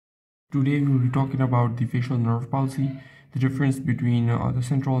Today we will be talking about the facial nerve palsy, the difference between the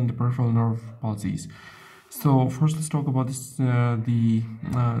central and the peripheral nerve palsies. So first, let's talk about this, the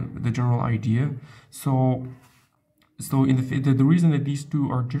general idea. So the reason that these two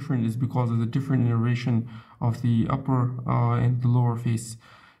are different is because of the different innervation of the upper and the lower face.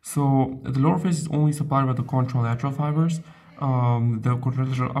 So the lower face is only supplied by the contralateral fibers, the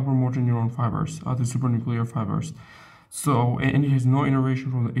contralateral upper motor neuron fibers, the supranuclear fibers. So, and it has no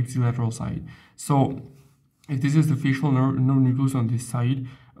innervation from the ipsilateral side. So, if this is the facial nerve nucleus on this side,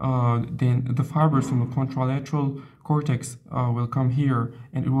 then the fibers from the contralateral cortex will come here,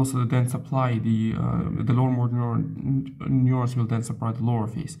 and it will also then supply the lower motor neurons will then supply the lower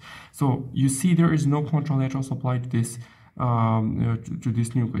face. So you see there is no contralateral supply to this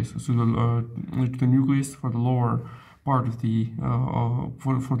nucleus. So to the nucleus for the lower part of the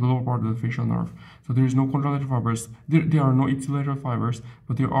for the lower part of the facial nerve. So there is no contralateral fibers. There are no ipsilateral fibers,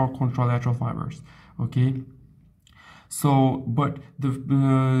 but there are contralateral fibers. Okay. So, but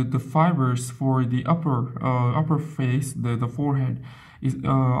the fibers for the upper face, the forehead,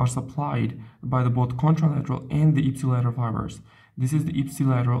 are supplied by the both contralateral and the ipsilateral fibers. This is the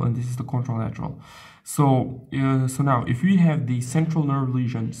ipsilateral and this is the contralateral. So, so now if we have the central nerve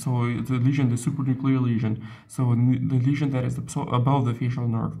lesion, so the lesion, the supranuclear lesion, so the lesion that is above the facial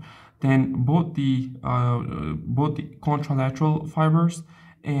nerve, then both the contralateral fibers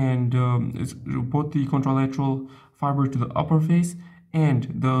and both the contralateral fiber to the upper face and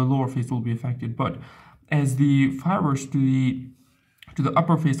the lower face will be affected. But as the fibers to the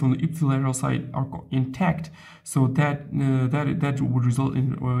upper face on the ipsilateral side are intact, so that would result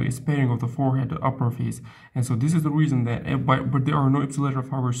in a sparing of the forehead, the upper face. And so this is the reason that, but there are no ipsilateral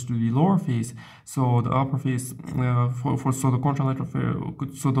fibers to the lower face, so the upper face, so the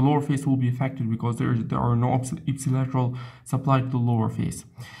contralateral, so the lower face will be affected because there are no ipsilateral supply to the lower face.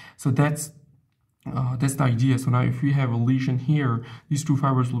 So that's the idea. So now if we have a lesion here, these two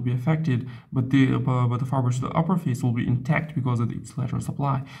fibers will be affected, but the fibers to the upper face will be intact because of the ipsilateral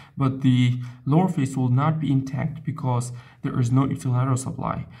supply, but the lower face will not be intact because there is no ipsilateral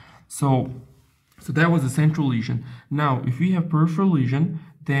supply. So that was the central lesion. Now if we have peripheral lesion,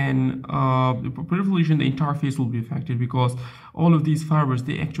 then the peripheral lesion, the entire face will be affected because all of these fibers,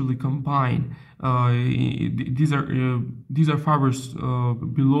 they actually combine. These are fibers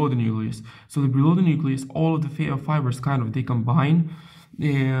below the nucleus. So below the nucleus, all of the fibers they combine,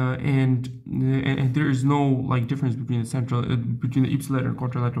 and there is no like difference between the central between the ipsilateral and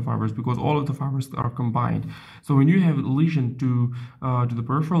contralateral fibers because all of the fibers are combined. So when you have a lesion to the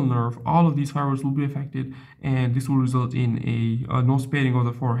peripheral nerve, all of these fibers will be affected, and this will result in a no sparing of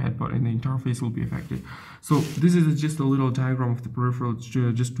the forehead, but in the entire face will be affected. So this is just a little diagram of the peripheral,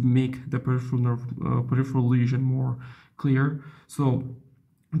 just to make the peripheral nerve peripheral lesion more clear. So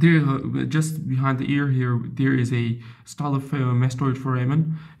there, just behind the ear here, there is a stylomastoid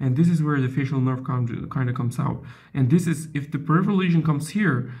foramen, and this is where the facial nerve kind of comes out. And this is, if the peripheral lesion comes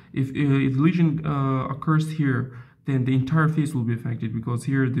here, if the lesion occurs here, then the entire face will be affected because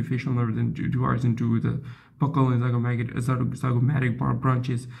here the facial nerve then divides into the buccal and zygomatic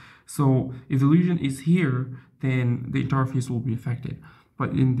branches. So if the lesion is here, then the entire face will be affected.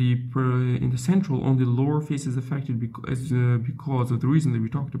 But in the central, only the lower face is affected because of the reason that we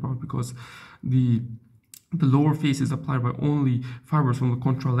talked about, because the lower face is applied by only fibers from the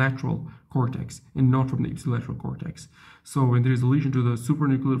contralateral cortex and not from the ipsilateral cortex. So when there is a lesion to the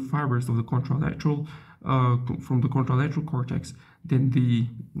supranuclear fibers of the contralateral from the contralateral cortex, then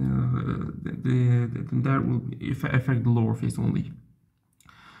that will affect the lower face only.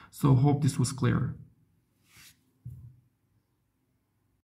 So hope this was clear.